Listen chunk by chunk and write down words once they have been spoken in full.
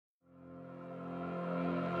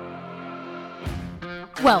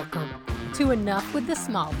Welcome to Enough with the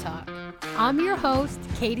Small Talk. I'm your host,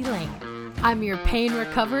 Katie Lane. I'm your pain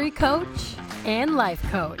recovery coach and life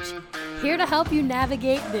coach, here to help you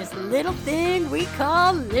navigate this little thing we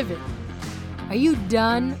call living. Are you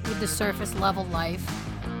done with the surface level life?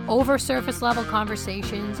 Over surface level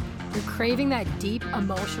conversations? You're craving that deep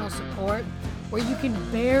emotional support where you can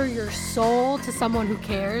bare your soul to someone who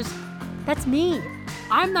cares? That's me.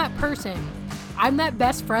 I'm that person. I'm that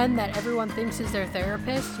best friend that everyone thinks is their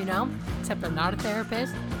therapist, except I'm not a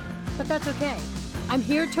therapist, but that's okay. I'm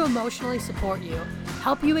here to emotionally support you,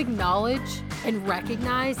 help you acknowledge and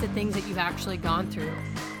recognize the things that you've actually gone through,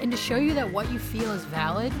 and to show you that what you feel is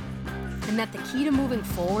valid, and that the key to moving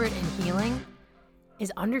forward and healing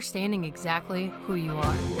is understanding exactly who you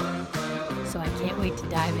are. So I can't wait to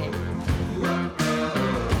dive in.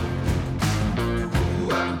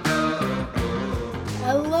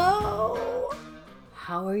 Hello!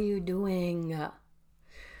 How are you doing?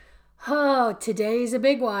 Oh, today's a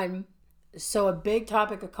big one. So a big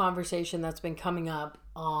topic of conversation that's been coming up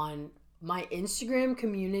on my Instagram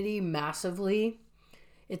community massively.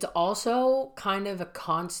 It's also kind of a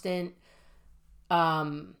constant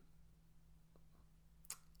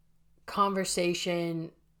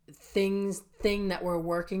conversation thing that we're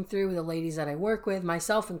working through with the ladies that I work with,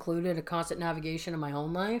 myself included, a constant navigation of my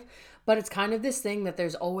own life. But it's kind of this thing that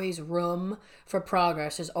there's always room for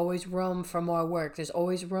progress. There's always room for more work. There's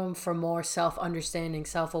always room for more self-understanding,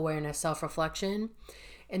 self-awareness, self-reflection.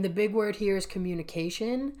 And the big word here is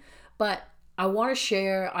communication. But I want to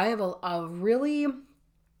share, I have a really,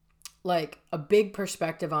 a big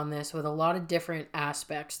perspective on this with a lot of different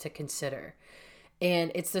aspects to consider.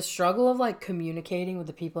 And it's the struggle of communicating with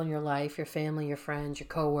the people in your life, your family, your friends, your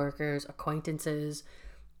coworkers, acquaintances,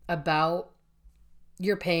 about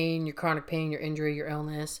your pain, your chronic pain, your injury, your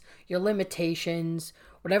illness, your limitations,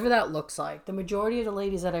 whatever that looks like. The majority of the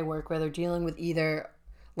ladies that I work with are dealing with either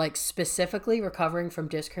specifically recovering from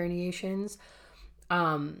disc herniations,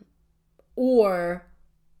 or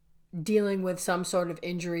dealing with some sort of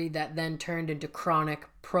injury that then turned into chronic,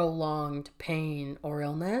 prolonged pain or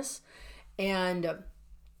illness. And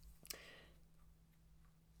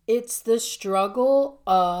it's the struggle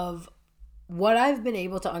of what I've been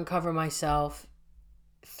able to uncover myself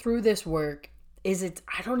through this work is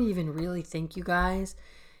I don't even really think, you guys,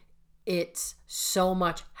 it's so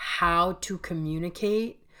much how to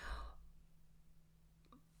communicate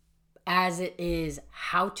as it is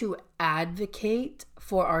how to advocate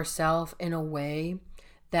for ourselves in a way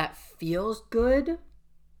that feels good,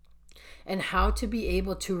 and how to be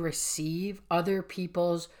able to receive other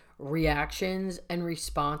people's reactions and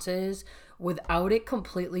responses without it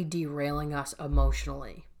completely derailing us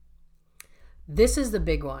emotionally. This is the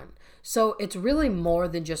big one. So it's really more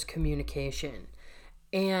than just communication.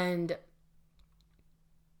 And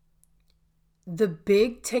the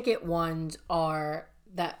big ticket ones are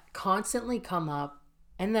that constantly come up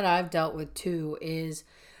and that I've dealt with too is,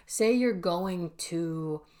 say you're going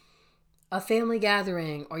to a family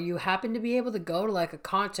gathering, or you happen to be able to go to a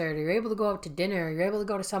concert, or you're able to go out to dinner, or you're able to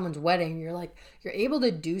go to someone's wedding. You're able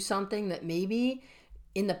to do something that maybe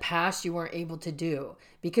in the past you weren't able to do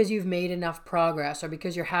because you've made enough progress, or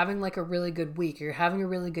because you're having a really good week, or you're having a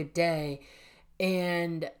really good day,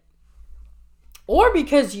 or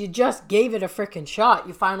because you just gave it a freaking shot.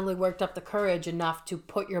 You finally worked up the courage enough to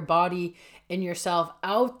put your body and yourself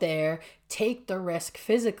out there, take the risk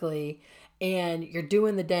physically, and you're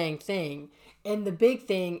doing the dang thing. And the big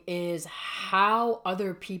thing is how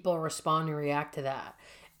other people respond and react to that.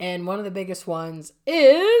 And one of the biggest ones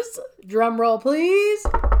is, drum roll please,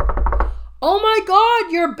 oh my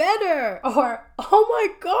God, you're better. Or, oh my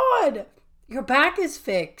God, your back is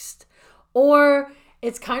fixed. Or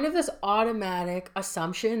it's kind of this automatic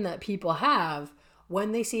assumption that people have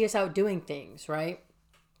when they see us out doing things, right?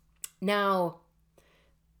 Now,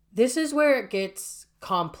 this is where it gets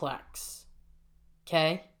complex.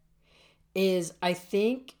 Okay, is I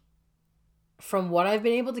think from what I've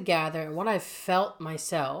been able to gather and what I've felt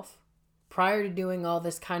myself prior to doing all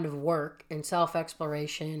this kind of work and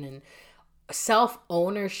self-exploration and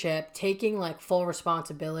self-ownership, taking full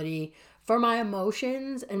responsibility for my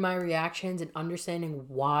emotions and my reactions and understanding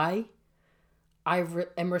why I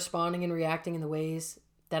am responding and reacting in the ways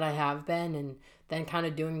that I have been, and then kind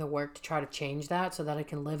of doing the work to try to change that so that I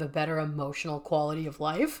can live a better emotional quality of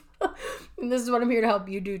life. And this is what I'm here to help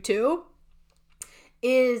you do too,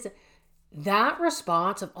 is that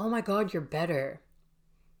response of, oh my God, you're better,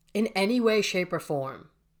 in any way, shape, or form.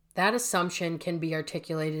 That assumption can be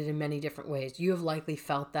articulated in many different ways. You have likely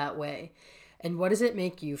felt that way. And what does it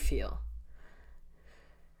make you feel?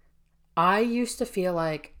 I used to feel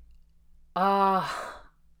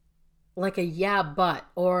like a yeah, but,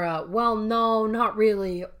 or a, well, no, not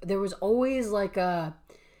really. There was always like a,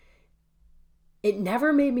 it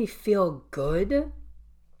never made me feel good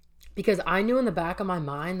because I knew in the back of my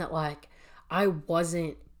mind that like I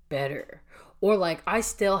wasn't better, or like I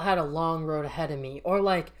still had a long road ahead of me, or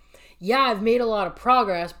like, yeah, I've made a lot of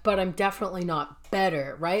progress, but I'm definitely not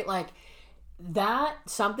better, right? Like that,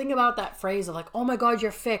 something about that phrase of like, oh my God,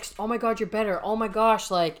 you're fixed. Oh my God, you're better. Oh my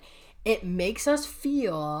gosh, like it makes us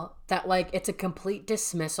feel that like it's a complete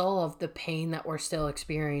dismissal of the pain that we're still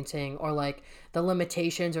experiencing, or like the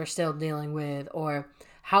limitations we're still dealing with, or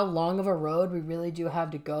how long of a road we really do have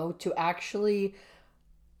to go to actually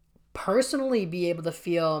personally be able to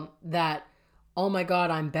feel that, oh my God,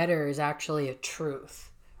 I'm better is actually a truth,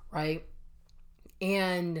 right?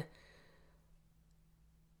 And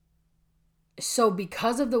so,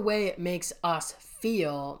 because of the way it makes us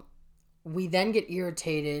feel, we then get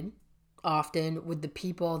irritated often with the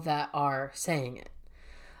people that are saying it.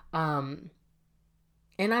 Um,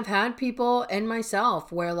 and I've had people and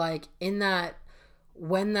myself where, like, in that,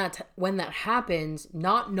 when that happens,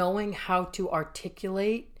 not knowing how to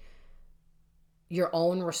articulate your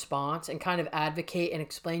own response and kind of advocate and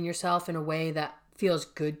explain yourself in a way that feels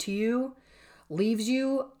good to you, leaves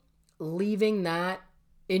you leaving that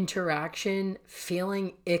interaction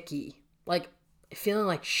feeling icky, like feeling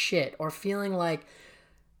like shit, or feeling like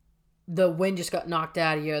the wind just got knocked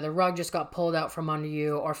out of you, or the rug just got pulled out from under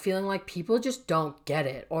you, or feeling like people just don't get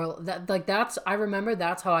it, or that, like, that's, I remember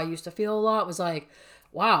that's how I used to feel a lot, was like,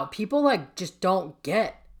 wow, people like just don't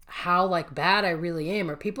get how like bad I really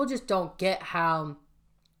am, or people just don't get how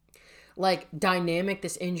like dynamic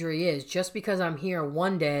this injury is. Just because I'm here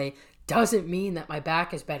one day doesn't mean that my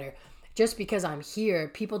back is better. Just because I'm here,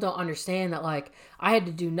 people don't understand that like I had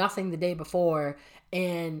to do nothing the day before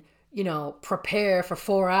and, you know, prepare for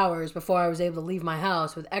 4 hours before I was able to leave my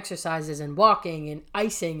house with exercises and walking and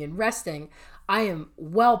icing and resting. I am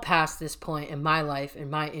well past this point in my life, in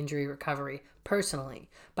my injury recovery personally.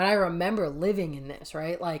 But I remember living in this,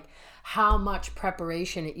 right? Like how much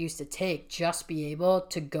preparation it used to take just be able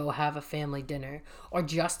to go have a family dinner, or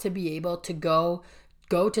just to be able to go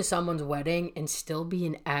to someone's wedding and still be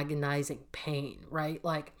in agonizing pain, right?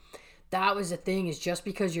 Like that was the thing, is just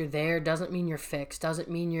because you're there doesn't mean you're fixed, doesn't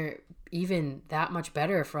mean you're even that much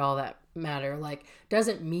better for all that matter. Like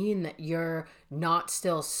doesn't mean that you're not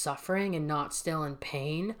still suffering and not still in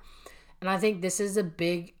pain. And I think this is a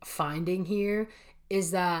big finding here,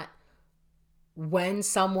 is that when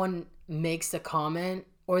someone makes the comment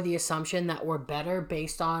or the assumption that we're better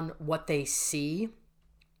based on what they see,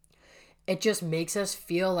 it just makes us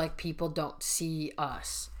feel like people don't see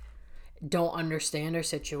us, don't understand our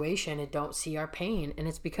situation, and don't see our pain. And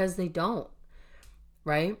it's because they don't,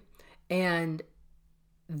 right? And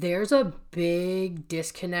there's a big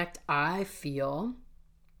disconnect, I feel.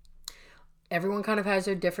 Everyone kind of has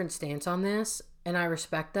their different stance on this, and I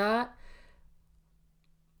respect that.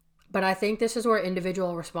 But I think this is where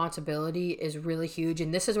individual responsibility is really huge.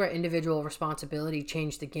 And this is where individual responsibility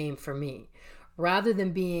changed the game for me. Rather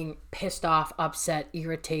than being pissed off, upset,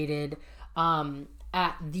 irritated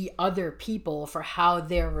at the other people for how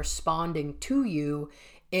they're responding to you,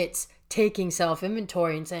 it's taking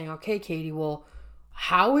self-inventory and saying, okay, Katie, well,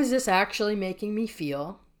 how is this actually making me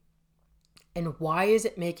feel? And why is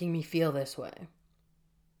it making me feel this way?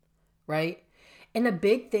 Right? And a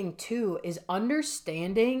big thing too is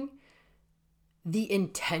understanding the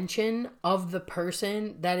intention of the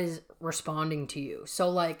person that is responding to you. So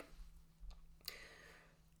like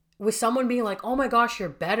with someone being like, oh my gosh, you're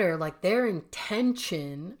better, like their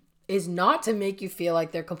intention is not to make you feel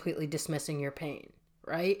like they're completely dismissing your pain,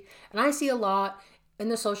 right? And I see a lot in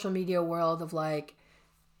the social media world of like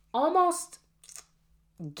almost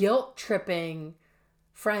guilt tripping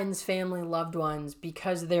friends, family, loved ones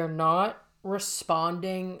because they're not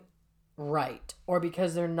responding right, or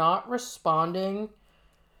because they're not responding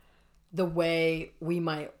the way we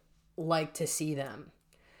might like to see them.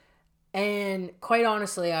 And quite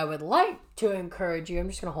honestly, I would like to encourage you, I'm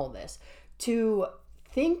just going to hold this, to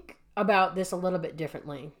think about this a little bit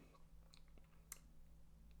differently.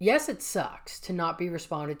 Yes, it sucks to not be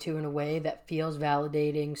responded to in a way that feels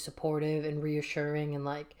validating, supportive, and reassuring, and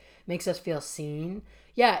like makes us feel seen.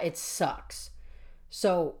 Yeah, it sucks.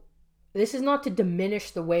 So this is not to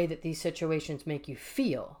diminish the way that these situations make you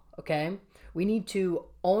feel, okay? We need to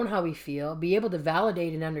own how we feel, be able to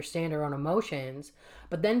validate and understand our own emotions,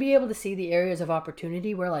 but then be able to see the areas of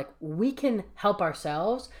opportunity where like we can help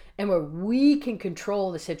ourselves and where we can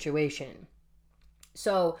control the situation.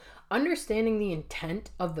 So understanding the intent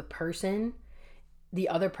of the person the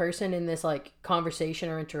other person in this like conversation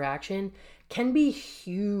or interaction can be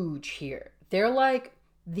huge here. They're like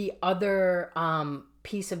the other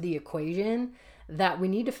piece of the equation that we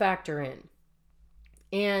need to factor in.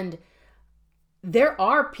 And there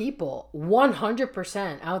are people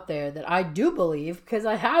 100% out there that I do believe, because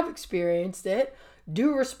I have experienced it,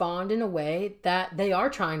 do respond in a way that they are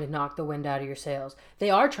trying to knock the wind out of your sails. They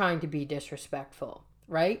are trying to be disrespectful,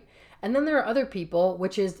 right? And then there are other people,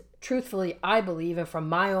 which is truthfully, I believe, and from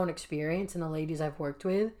my own experience and the ladies I've worked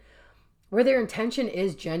with, where their intention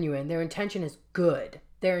is genuine. Their intention is good.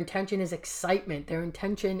 Their intention is excitement. Their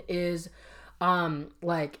intention is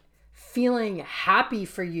like feeling happy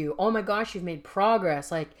for you. Oh my gosh, you've made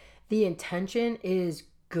progress. Like the intention is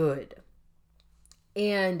good.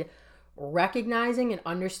 And recognizing and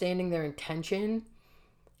understanding their intention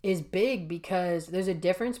is big, because there's a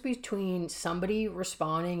difference between somebody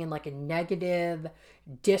responding in like a negative,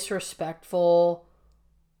 disrespectful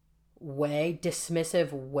way,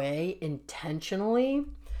 dismissive way intentionally,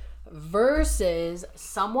 versus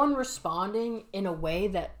someone responding in a way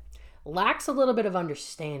that lacks a little bit of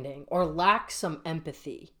understanding or lacks some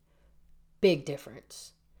empathy. Big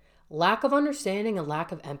difference. Lack of understanding and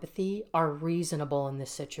lack of empathy are reasonable in this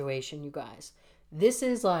situation, you guys. This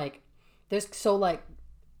is like,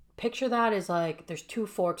 picture that as like there's two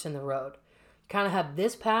forks in the road. You kind of have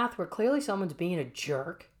this path where clearly someone's being a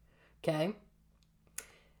jerk, okay?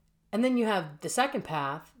 And then you have the second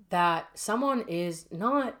path that someone has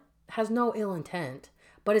no ill intent,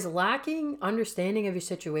 but is lacking understanding of your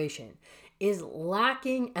situation, is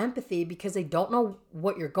lacking empathy because they don't know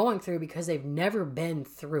what you're going through because they've never been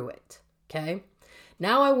through it, okay?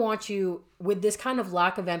 Now I want you, with this kind of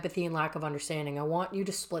lack of empathy and lack of understanding, I want you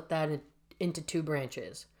to split that into two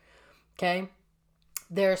branches, okay?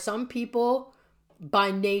 There are some people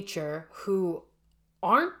by nature who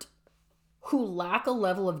lack a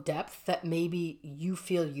level of depth that maybe you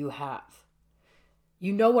feel you have.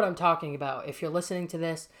 You know what I'm talking about. If you're listening to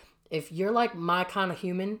this, if you're like my kind of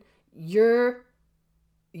human, you're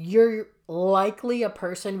likely a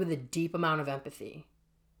person with a deep amount of empathy.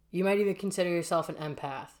 You might even consider yourself an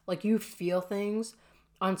empath. Like you feel things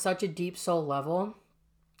on such a deep soul level,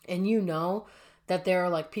 and you know that there are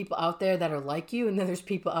like people out there that are like you, and then there's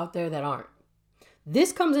people out there that aren't.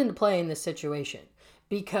 This comes into play in this situation,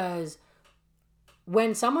 because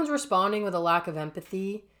when someone's responding with a lack of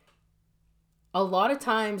empathy, a lot of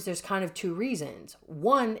times there's kind of two reasons.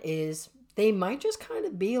 One is they might just kind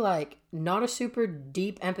of be like not a super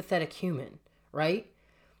deep empathetic human, right?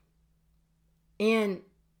 And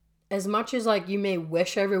as much as like you may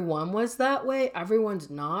wish everyone was that way, everyone's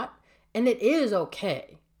not. And it is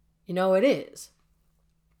okay. You know, it is.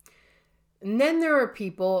 And then there are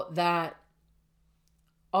people that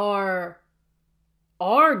are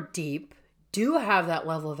deep, do have that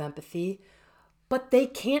level of empathy, but they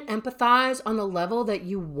can't empathize on the level that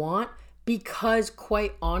you want because,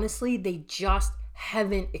 quite honestly, they just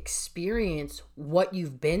haven't experienced what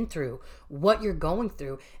you've been through, what you're going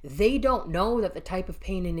through. They don't know that the type of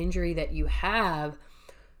pain and injury that you have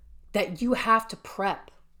to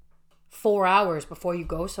prep 4 hours before you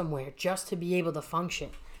go somewhere just to be able to function.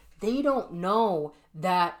 They don't know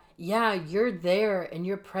that, yeah, you're there and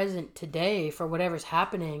you're present today for whatever's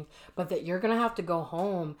happening, but that you're going to have to go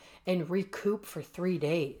home and recoup for 3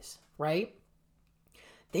 days, right?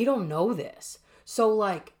 They don't know this. So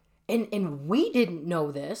like, and we didn't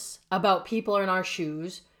know this about people in our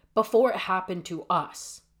shoes before it happened to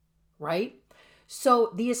us, right?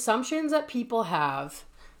 So the assumptions that people have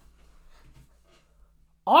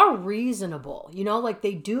are reasonable, you know, like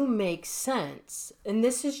they do make sense. And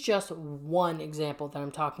this is just one example that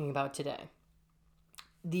I'm talking about today.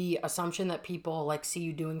 The assumption that people like see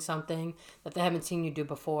you doing something that they haven't seen you do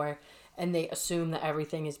before, and they assume that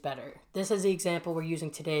everything is better. This is the example we're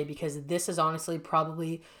using today because this is honestly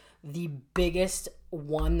probably the biggest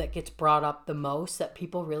one that gets brought up the most that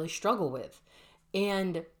people really struggle with.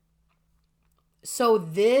 And so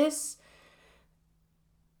this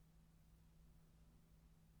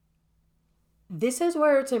is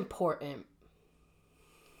where it's important.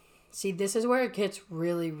 See, this is where it gets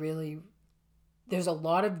really, really, there's a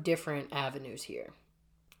lot of different avenues here.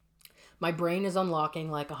 My brain is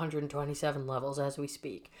unlocking like 127 levels as we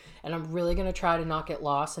speak. And I'm really going to try to not get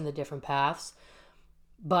lost in the different paths.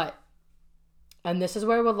 And this is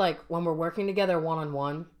where when we're working together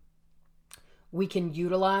one-on-one, we can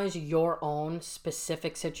utilize your own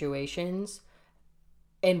specific situations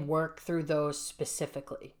and work through those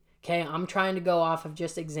specifically. Okay, I'm trying to go off of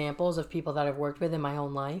just examples of people that I've worked with in my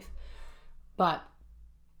own life. But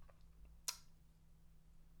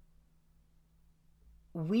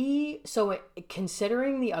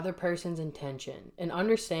considering the other person's intention and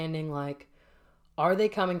understanding, like, are they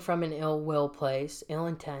coming from an ill will place, ill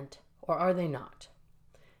intent, or are they not?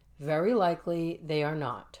 Very likely they are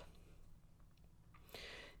not.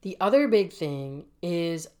 The other big thing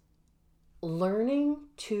is learning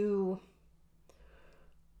to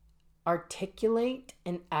articulate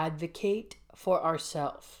and advocate for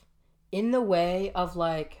ourselves in the way of,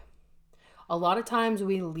 like, a lot of times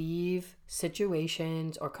we leave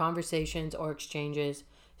situations or conversations or exchanges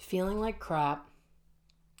feeling like crap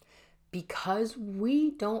because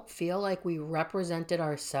we don't feel like we represented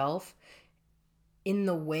ourselves in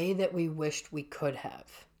the way that we wished we could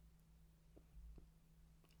have.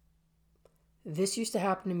 This used to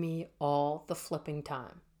happen to me all the flipping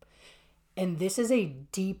time. And this is a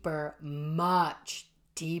deeper, much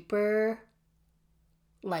deeper,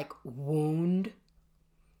 like, wound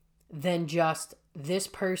than just this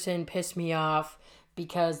person pissed me off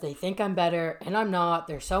because they think I'm better and I'm not.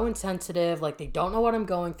 They're so insensitive, like they don't know what I'm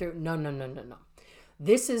going through. No.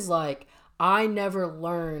 This is like, I never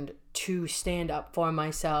learned to stand up for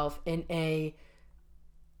myself in a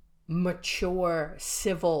mature,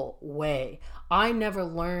 civil way. I never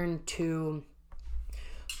learned to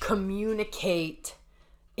communicate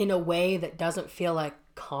in a way that doesn't feel like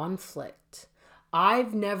conflict.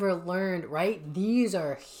 I've never learned, right? These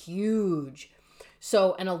are huge.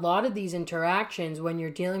 So, and a lot of these interactions, when you're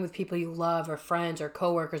dealing with people you love or friends or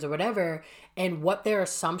coworkers or whatever, and what their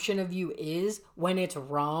assumption of you is when it's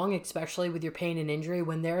wrong, especially with your pain and injury,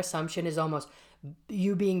 when their assumption is almost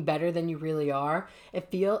you being better than you really are,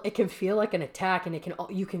 it can feel like an attack, and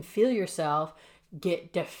you can feel yourself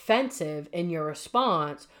get defensive in your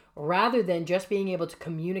response rather than just being able to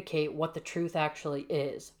communicate what the truth actually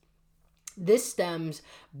is. This stems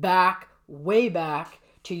back, way back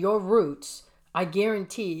to your roots, I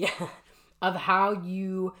guarantee, of how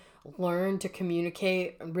you learn to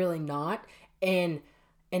communicate, really not, and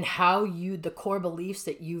how the core beliefs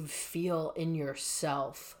that you feel in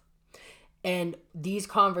yourself. And these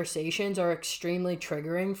conversations are extremely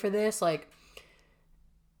triggering for this. Like,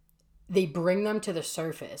 they bring them to the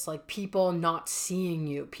surface, like people not seeing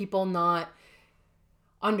you, people not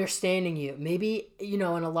understanding you. Maybe, and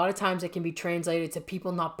a lot of times it can be translated to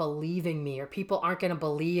people not believing me, or people aren't going to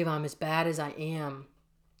believe I'm as bad as I am.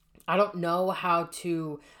 I don't know how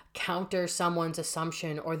to counter someone's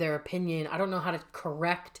assumption or their opinion. I don't know how to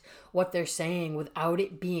correct what they're saying without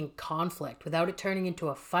it being conflict, without it turning into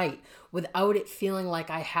a fight, without it feeling like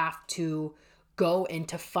I have to go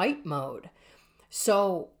into fight mode.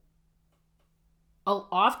 So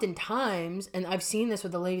oftentimes, and I've seen this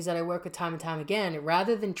with the ladies that I work with time and time again,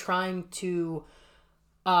 rather than trying to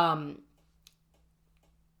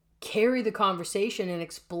carry the conversation and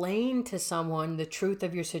explain to someone the truth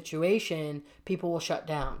of your situation, people will shut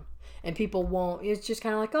down. And people won't, it's just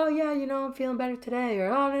kind of like, oh yeah, I'm feeling better today,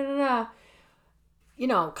 or oh,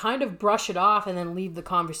 kind of brush it off and then leave the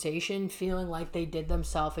conversation feeling like they did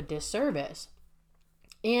themselves a disservice.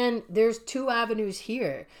 And there's two avenues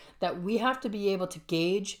here that we have to be able to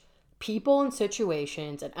gauge people and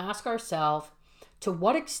situations and ask ourselves, to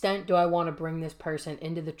what extent do I want to bring this person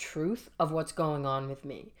into the truth of what's going on with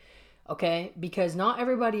me? Okay? Because not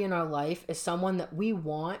everybody in our life is someone that we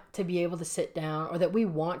want to be able to sit down, or that we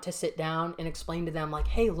want to sit down and explain to them, like,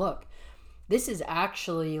 hey, look, this is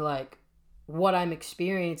actually like what I'm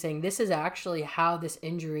experiencing. This is actually how this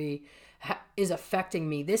injury is affecting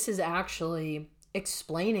me. This is actually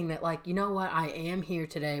explaining that, like, you know what, I am here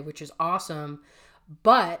today, which is awesome,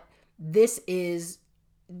 but this is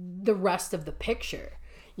the rest of the picture.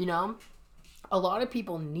 A lot of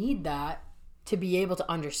people need that to be able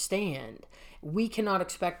to understand. We cannot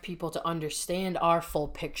expect people to understand our full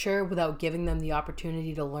picture without giving them the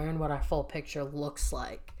opportunity to learn what our full picture looks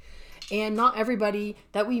like. And not everybody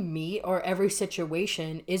that we meet, or every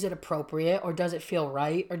situation, is it appropriate, or does it feel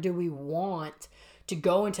right, or do we want to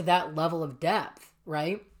go into that level of depth,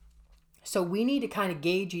 right? So we need to kind of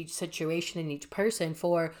gauge each situation and each person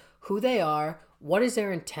for who they are, what is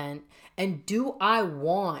their intent, and do I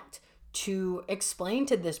want to explain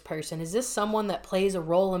to this person, is this someone that plays a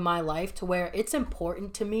role in my life to where it's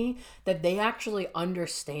important to me that they actually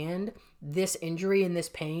understand this injury and this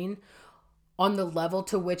pain on the level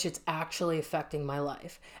to which it's actually affecting my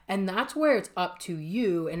life? And that's where it's up to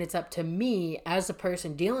you, and it's up to me as a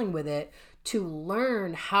person dealing with it, to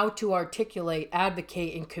learn how to articulate,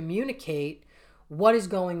 advocate, and communicate what is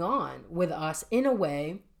going on with us in a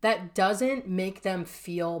way that doesn't make them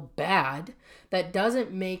feel bad, that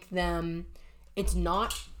doesn't make them, it's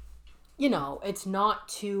not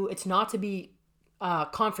to be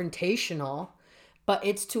confrontational, but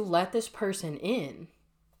it's to let this person in.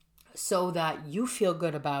 so that you feel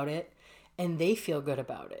good about it and they feel good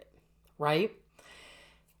about it, right?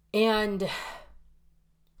 And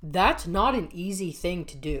that's not an easy thing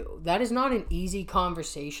to do. That is not an easy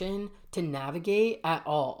conversation to navigate at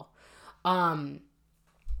all. And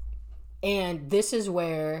this is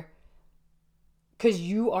where, because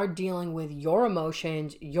you are dealing with your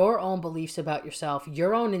emotions, your own beliefs about yourself,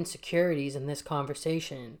 your own insecurities in this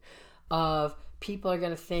conversation of people are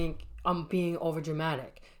going to think I'm being over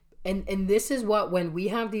dramatic. And this is what, when we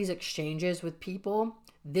have these exchanges with people,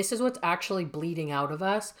 this is what's actually bleeding out of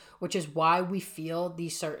us, which is why we feel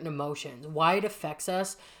these certain emotions, why it affects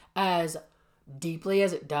us as deeply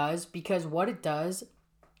as it does, because what it does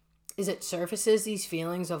is it surfaces these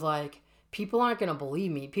feelings of like, people aren't going to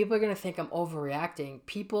believe me. People are going to think I'm overreacting.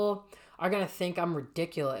 People are going to think I'm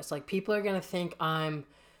ridiculous. Like, people are going to think I'm,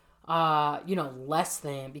 less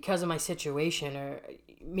than because of my situation, or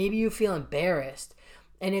maybe you feel embarrassed.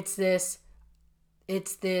 And it's this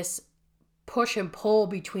push and pull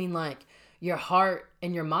between like your heart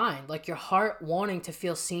and your mind, like your heart wanting to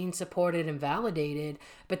feel seen, supported, and validated.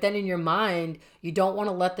 But then in your mind, you don't want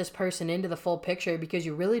to let this person into the full picture because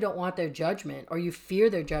you really don't want their judgment, or you fear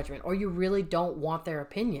their judgment, or you really don't want their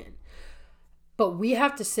opinion. But we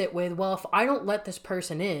have to sit with, well, if I don't let this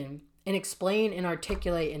person in and explain and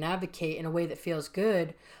articulate and advocate in a way that feels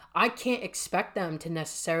good, I can't expect them to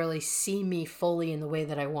necessarily see me fully in the way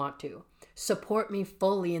that I want to, support me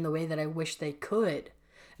fully in the way that I wish they could,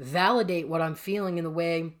 validate what I'm feeling in the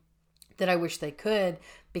way that I wish they could,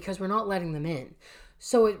 because we're not letting them in.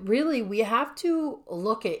 So we have to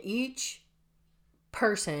look at each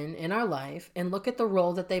person in our life and look at the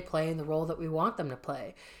role that they play and the role that we want them to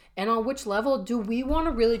play. And on which level do we want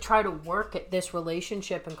to really try to work at this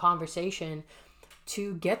relationship and conversation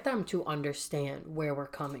to get them to understand where we're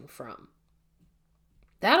coming from.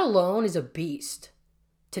 That alone is a beast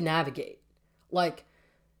to navigate. Like,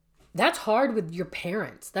 that's hard with your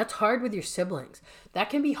parents. That's hard with your siblings. That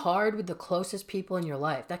can be hard with the closest people in your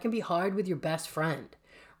life. That can be hard with your best friend,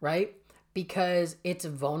 right? Because it's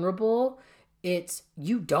vulnerable.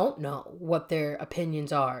 You don't know what their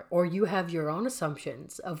opinions are, or you have your own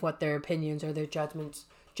assumptions of what their opinions or their judgments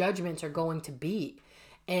are going to be.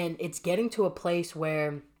 And it's getting to a place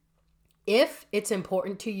where, if it's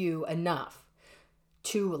important to you enough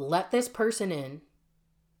to let this person in,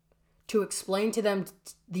 to explain to them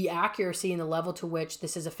the accuracy and the level to which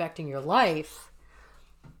this is affecting your life,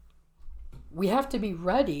 we have to be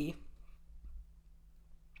ready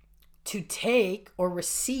to take or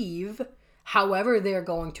receive however they're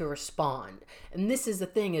going to respond. And this is the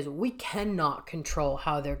thing, is we cannot control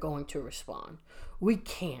how they're going to respond. We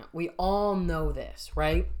can't. We all know this,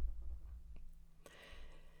 right?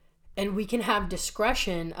 And we can have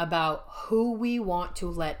discretion about who we want to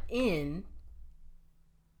let in.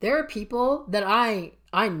 There are people that I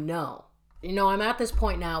know. I'm at this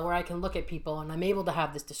point now where I can look at people and I'm able to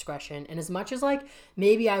have this discretion. And as much as like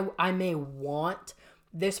maybe I may want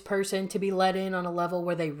this person to be let in on a level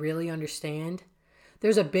where they really understand,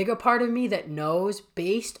 there's a bigger part of me that knows,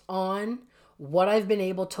 based on what I've been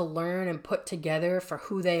able to learn and put together for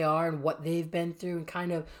who they are and what they've been through and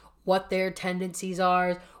kind of what their tendencies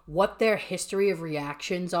are, what their history of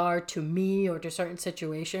reactions are to me or to certain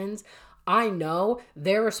situations. I know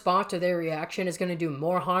their response or their reaction is going to do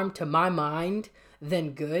more harm to my mind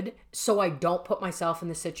than good, so I don't put myself in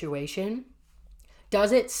the situation.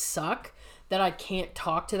 Does it suck that I can't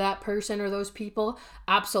talk to that person or those people?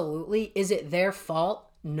 Absolutely. Is it their fault?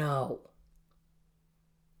 No.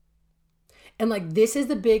 And like, this is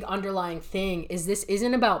the big underlying thing, is this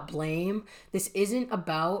isn't about blame. This isn't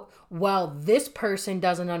about, well, this person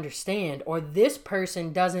doesn't understand, or this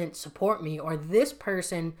person doesn't support me, or this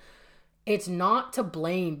person. It's not to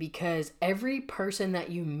blame, because every person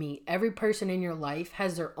that you meet, every person in your life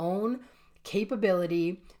has their own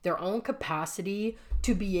capability, their own capacity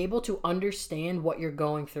to be able to understand what you're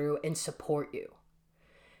going through and support you.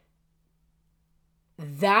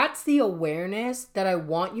 That's the awareness that I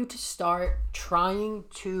want you to start trying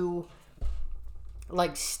to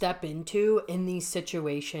like step into in these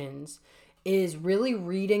situations, is really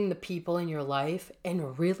reading the people in your life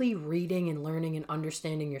and really reading and learning and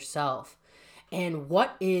understanding yourself. And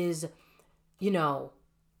what is,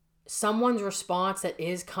 someone's response that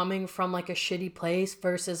is coming from like a shitty place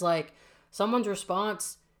versus like someone's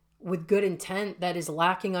response with good intent that is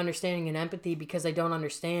lacking understanding and empathy because they don't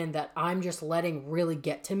understand that I'm just letting really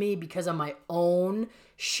get to me because of my own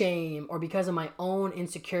shame, or because of my own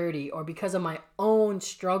insecurity, or because of my own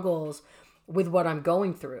struggles with what I'm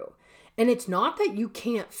going through. And it's not that you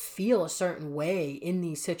can't feel a certain way in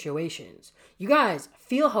these situations. You guys,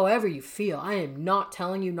 feel however you feel. I am not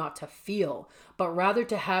telling you not to feel, but rather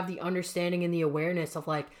to have the understanding and the awareness of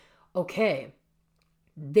like, okay,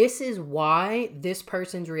 this is why this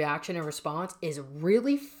person's reaction and response is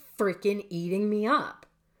really freaking eating me up.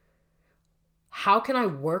 How can I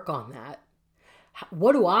work on that?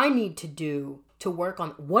 What do I need to do to work on?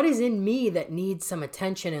 What is in me that needs some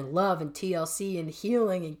attention and love and TLC and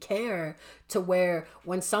healing and care, to where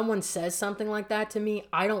when someone says something like that to me,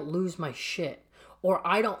 I don't lose my shit, or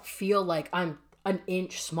I don't feel like I'm an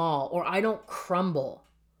inch small, or I don't crumble,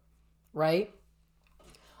 right?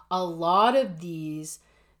 A lot of these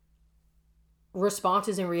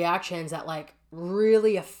responses and reactions that like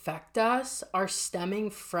really affect us are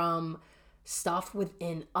stemming from stuff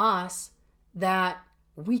within us that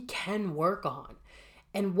we can work on.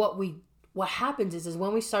 And what happens is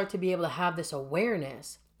when we start to be able to have this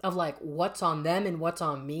awareness of like what's on them and what's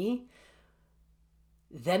on me,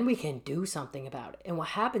 then we can do something about it. And what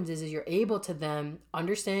happens is you're able to then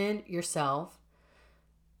understand yourself.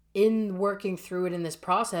 In working through it in this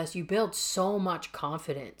process, you build so much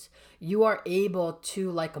confidence. You are able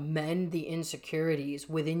to like mend the insecurities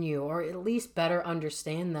within you, or at least better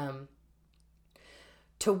understand them,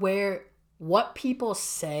 to where what people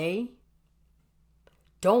say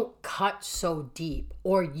don't cut so deep,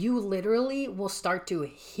 or you literally will start to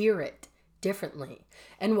hear it differently.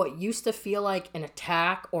 And what used to feel like an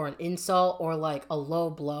attack or an insult or like a low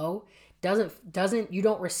blow you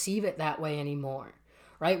don't receive it that way anymore.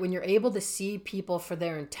 Right? When you're able to see people for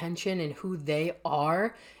their intention and who they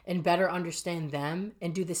are and better understand them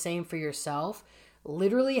and do the same for yourself,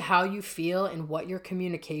 literally how you feel and what your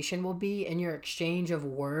communication will be and your exchange of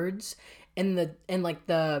words and the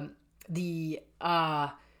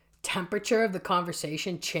temperature of the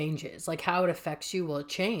conversation changes. Like how it affects you will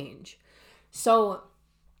change. So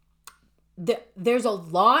there's a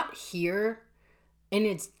lot here, and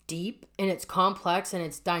it's deep and it's complex and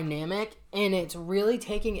it's dynamic, and it's really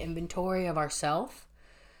taking inventory of ourselves,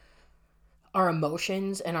 our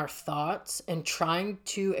emotions and our thoughts, and trying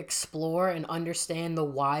to explore and understand the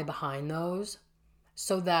why behind those,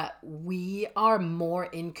 so that we are more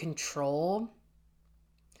in control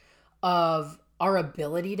of our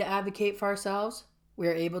ability to advocate for ourselves.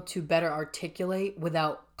 We're able to better articulate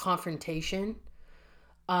without confrontation.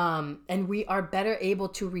 And we are better able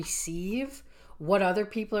to receive what other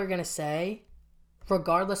people are going to say,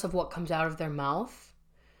 regardless of what comes out of their mouth.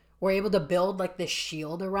 We're able to build like this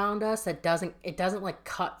shield around us that doesn't like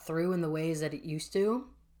cut through in the ways that it used to.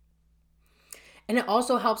 And it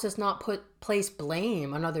also helps us not place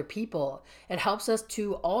blame on other people. It helps us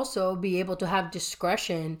to also be able to have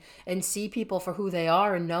discretion and see people for who they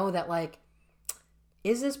are, and know that like,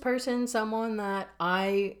 is this person someone that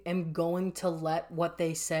I am going to let what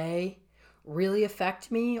they say really affect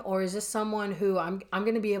me, or is this someone who I'm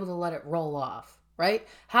going to be able to let it roll off, right?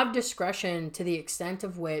 Have discretion to the extent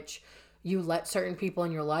of which you let certain people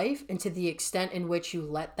in your life, and to the extent in which you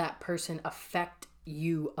let that person affect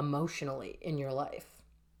you emotionally in your life.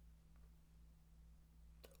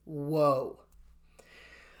 Whoa.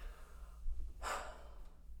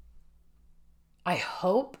 I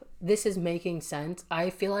hope this is making sense.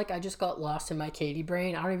 I feel like I just got lost in my Katie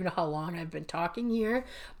brain. I don't even know how long I've been talking here,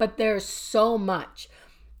 but there's so much,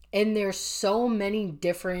 and there's so many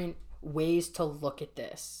different ways to look at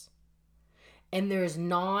this. And there's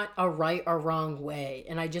not a right or wrong way.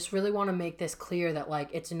 And I just really want to make this clear that like,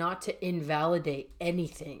 it's not to invalidate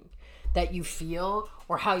anything that you feel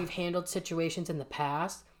or how you've handled situations in the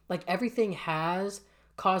past. Like, everything has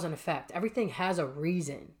cause and effect. Everything has a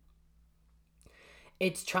reason.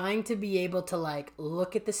 It's trying to be able to like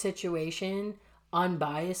look at the situation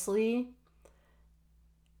unbiasedly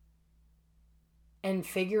and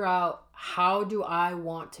figure out, how do I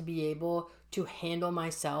want to be able to handle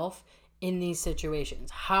myself in these situations?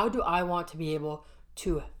 How do I want to be able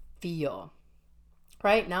to feel?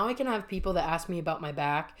 Right? Now I can have people that ask me about my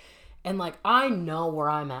back, and like, I know where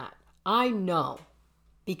I'm at. I know,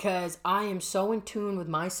 because I am so in tune with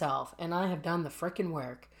myself, and I have done the freaking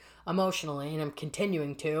work emotionally, and I'm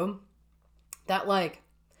continuing to, that like,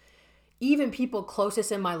 even people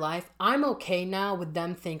closest in my life, I'm okay now with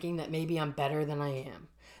them thinking that maybe I'm better than I am.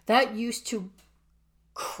 That used to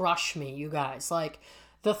crush me, you guys. Like,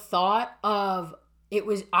 the thought of it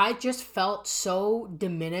was, I just felt so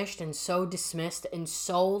diminished and so dismissed and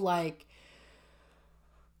so like,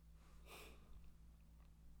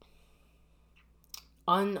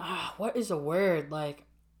 what is a word? Like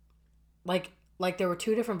there were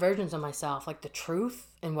two different versions of myself, like the truth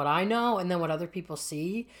and what I know, and then what other people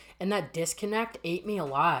see. And that disconnect ate me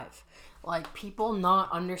alive. Like, people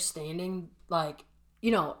not understanding, like,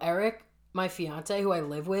 you know, Eric my fiance who I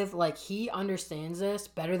live with, like, he understands this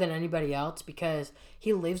better than anybody else because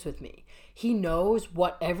he lives with me. He knows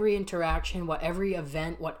what every interaction, what every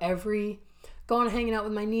event, what every going and hanging out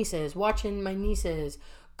with my nieces, watching my nieces,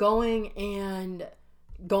 going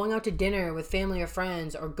out to dinner with family or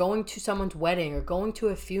friends, or going to someone's wedding, or going to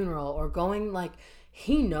a funeral, or going, like,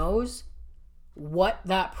 he knows what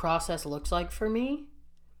that process looks like for me.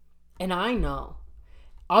 And I know.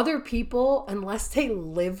 Other people, unless they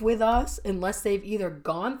live with us, unless they've either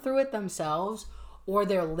gone through it themselves or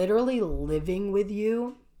they're literally living with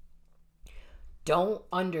you, don't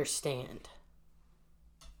understand.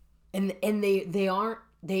 And they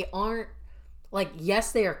aren't like,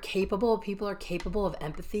 yes, they are capable. People are capable of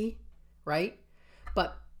empathy, right?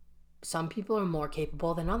 But some people are more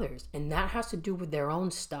capable than others, and that has to do with their own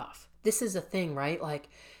stuff. This is a thing, right? Like,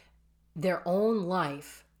 their own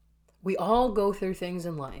life. We all go through things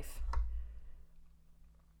in life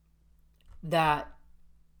that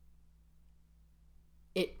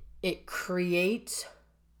it creates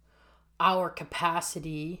our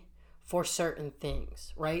capacity for certain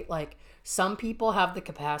things, right? Like, some people have the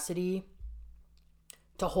capacity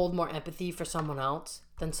to hold more empathy for someone else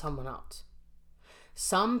than someone else.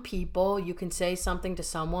 Some people, you can say something to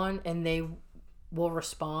someone and they will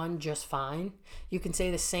respond just fine. You can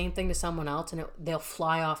say the same thing to someone else and they'll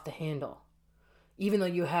fly off the handle, even though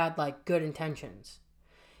you had, like, good intentions.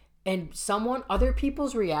 And other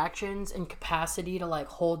people's reactions and capacity to, like,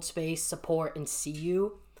 hold space, support, and see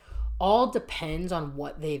you all depends on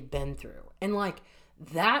what they've been through. And, like,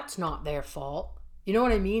 that's not their fault. You know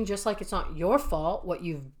what I mean? Just like it's not your fault what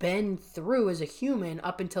you've been through as a human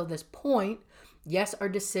up until this point. Yes, our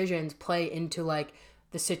decisions play into, like,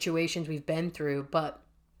 the situations we've been through, but,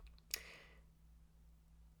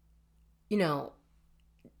 you know,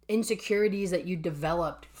 insecurities that you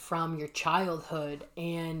developed from your childhood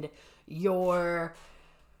and your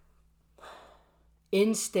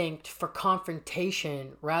instinct for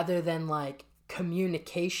confrontation rather than, like,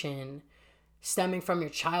 communication stemming from your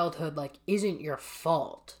childhood, like, isn't your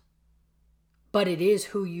fault, but it is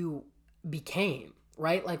who you became,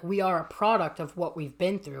 right? Like, we are a product of what we've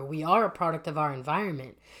been through. We are a product of our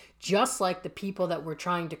environment, just like the people that we're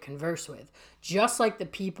trying to converse with, just like the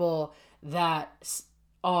people that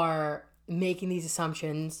are making these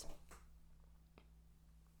assumptions,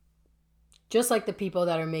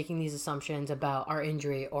 about our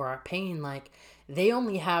injury or our pain. Like, they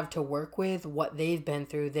only have to work with what they've been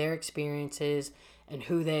through, their experiences, and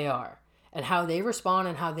who they are. And how they respond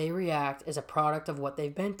and how they react is a product of what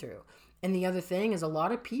they've been through. And the other thing is, a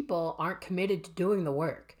lot of people aren't committed to doing the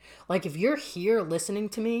work. Like, if you're here listening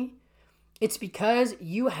to me, it's because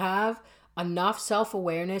you have enough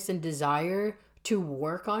self-awareness and desire to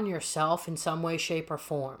work on yourself in some way, shape, or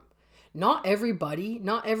form. Not everybody,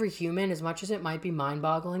 not every human, as much as it might be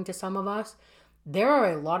mind-boggling to some of us, there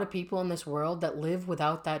are a lot of people in this world that live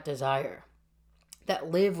without that desire, that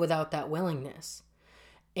live without that willingness.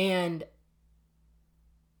 And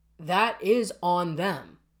that is on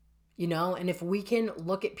them, you know? And if we can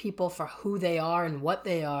look at people for who they are and what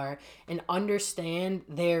they are and understand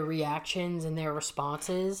their reactions and their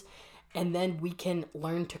responses, and then we can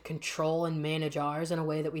learn to control and manage ours in a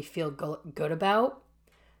way that we feel good about,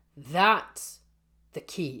 that's the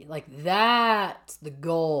key. Like, that's the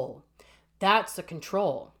goal. That's the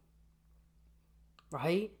control,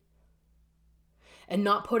 right? And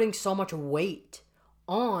not putting so much weight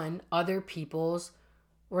on other people's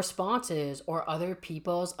responses or other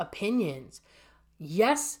people's opinions.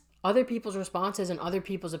 Yes, other people's responses and other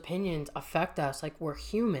people's opinions affect us. Like, we're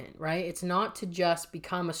human, right? It's not to just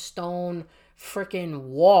become a stone freaking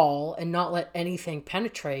wall and not let anything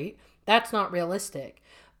penetrate. That's not realistic.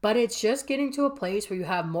 But it's just getting to a place where you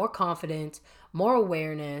have more confidence, more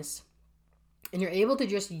awareness, and you're able to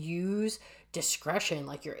just use discretion.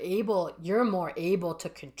 Like, you're more able to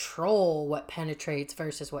control what penetrates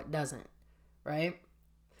versus what doesn't, right?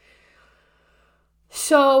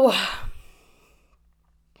 So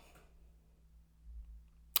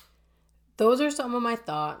those are some of my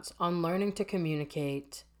thoughts on learning to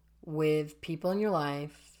communicate with people in your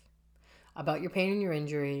life about your pain and your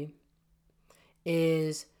injury.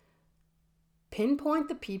 Is pinpoint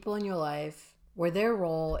the people in your life where their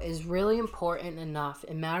role is really important enough,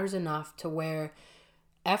 it matters enough to where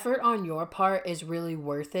effort on your part is really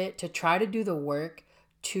worth it to try to do the work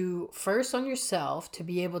to first on yourself to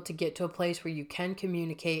be able to get to a place where you can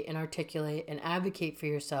communicate and articulate and advocate for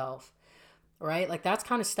yourself, right? Like, that's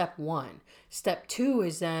kind of step one. Step two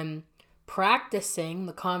is then practicing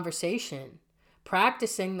the conversation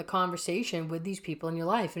with these people in your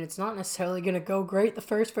life. And it's not necessarily going to go great the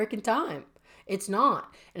first freaking time. It's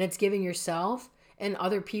not. And it's giving yourself and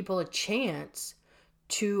other people a chance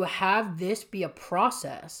to have this be a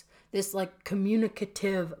process, this like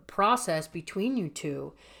communicative process between you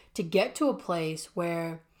two, to get to a place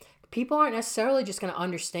where people aren't necessarily just going to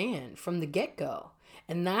understand from the get-go.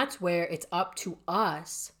 And that's where it's up to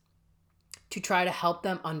us to try to help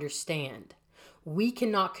them understand. We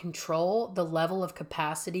cannot control the level of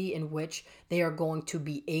capacity in which they are going to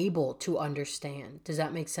be able to understand. Does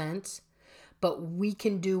that make sense? But we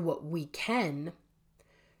can do what we can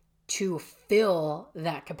to fill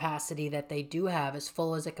that capacity that they do have as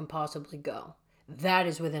full as it can possibly go. That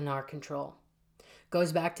is within our control.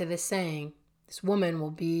 Goes back to this saying, this woman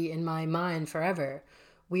will be in my mind forever.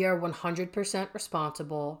 We are 100%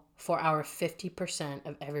 responsible for our 50%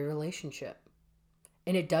 of every relationship.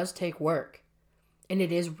 And it does take work. And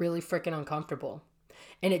it is really freaking uncomfortable.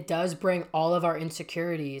 And it does bring all of our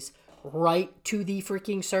insecurities right to the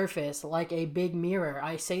freaking surface like a big mirror.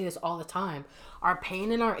 I say this all the time. Our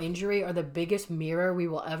pain and our injury are the biggest mirror we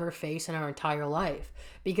will ever face in our entire life,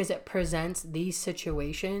 because it presents these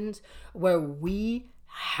situations where we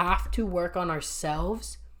have to work on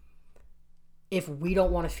ourselves if we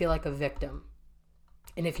don't want to feel like a victim.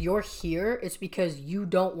 And if you're here, it's because you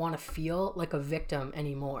don't want to feel like a victim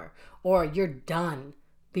anymore, or you're done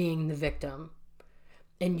being the victim.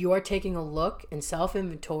 And you are taking a look and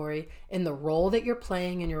self-inventory in the role that you're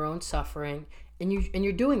playing in your own suffering, and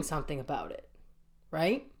you're doing something about it,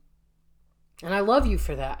 right? And I love you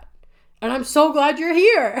for that. And I'm so glad you're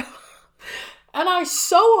here. And I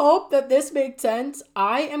so hope that this made sense.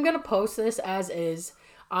 I am going to post this as is.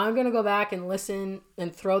 I'm going to go back and listen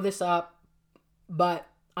and throw this up, but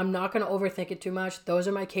I'm not going to overthink it too much. Those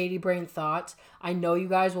are my Katie brain thoughts. I know you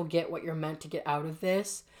guys will get what you're meant to get out of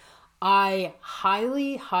this. I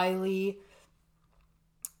highly, highly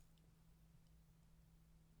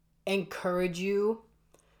encourage you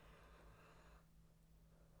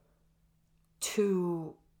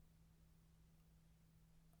to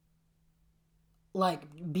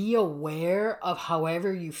be aware of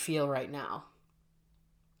however you feel right now.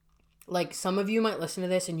 Some of you might listen to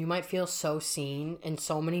this and you might feel so seen, and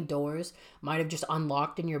so many doors might have just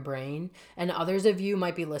unlocked in your brain. And others of you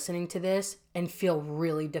might be listening to this and feel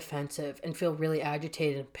really defensive and feel really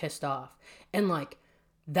agitated and pissed off. And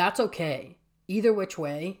that's okay. Either which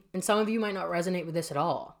way. And some of you might not resonate with this at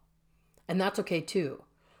all. And that's okay too,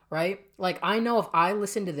 right? I know if I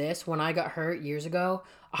listened to this when I got hurt years ago,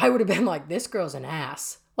 I would have been like, this girl's an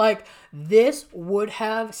ass. This would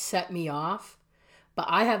have set me off. But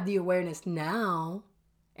I have the awareness now,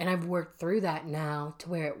 and I've worked through that now to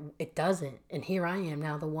where it doesn't. And here I am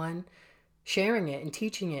now, the one sharing it and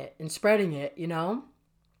teaching it and spreading it,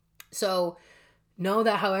 So know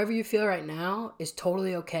that however you feel right now is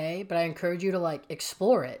totally okay, but I encourage you to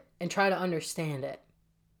explore it and try to understand it.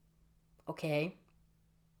 Okay?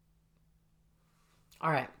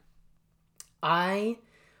 All right. I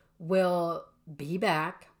will be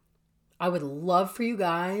back. I would love for you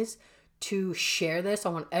guys to share this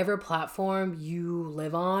on whatever platform you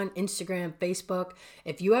live on, Instagram, Facebook.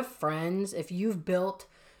 If you have friends, if you've built,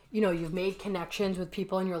 you've made connections with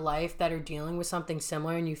people in your life that are dealing with something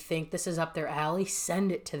similar and you think this is up their alley,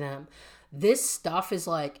 send it to them. This stuff is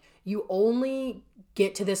you only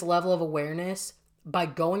get to this level of awareness by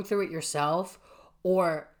going through it yourself,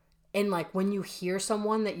 and when you hear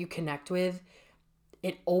someone that you connect with,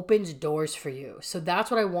 it opens doors for you. So that's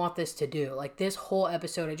what I want this to do. This whole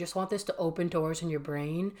episode, I just want this to open doors in your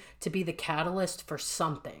brain to be the catalyst for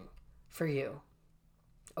something for you.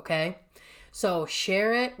 Okay? So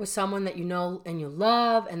share it with someone that you know and you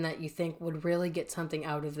love and that you think would really get something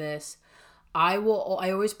out of this. I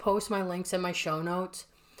always post my links in my show notes.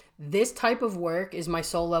 This type of work is my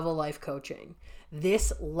soul level life coaching.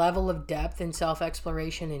 This level of depth and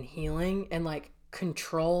self-exploration and healing and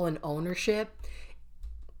control and ownership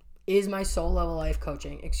is my soul level life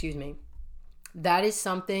coaching. That is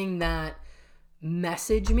something that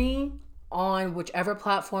message me on whichever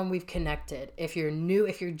platform we've connected. If you're new,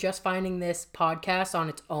 if you're just finding this podcast on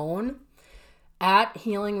its own, at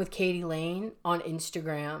Healing with Katie Lane on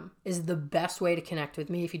Instagram is the best way to connect with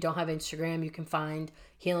me. If you don't have Instagram, you can find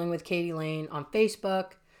Healing with Katie Lane on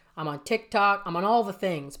Facebook. I'm on TikTok. I'm on all the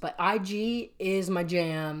things, but IG is my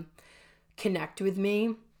jam. Connect with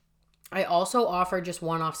me. I also offer just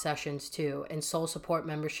one-off sessions too, and soul support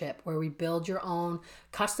membership, where we build your own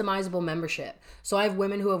customizable membership. So I have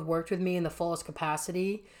women who have worked with me in the fullest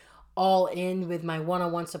capacity, all in with my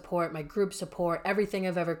one-on-one support, my group support, everything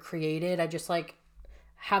I've ever created. I just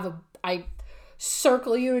I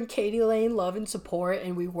circle you in Katie Lane love and support,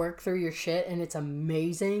 and we work through your shit, and it's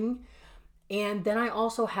amazing. And then I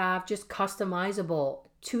also have just customizable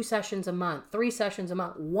 2 sessions a month, 3 sessions a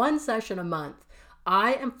month, 1 session a month.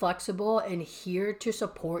 I am flexible and here to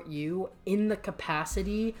support you in the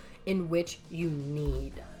capacity in which you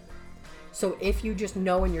need. So if you just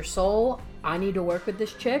know in your soul, I need to work with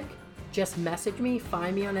this chick, just message me,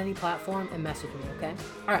 find me on any platform and message me, okay?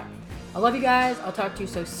 All right. I love you guys. I'll talk to you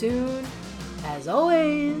so soon. As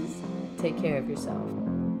always, take care of yourself.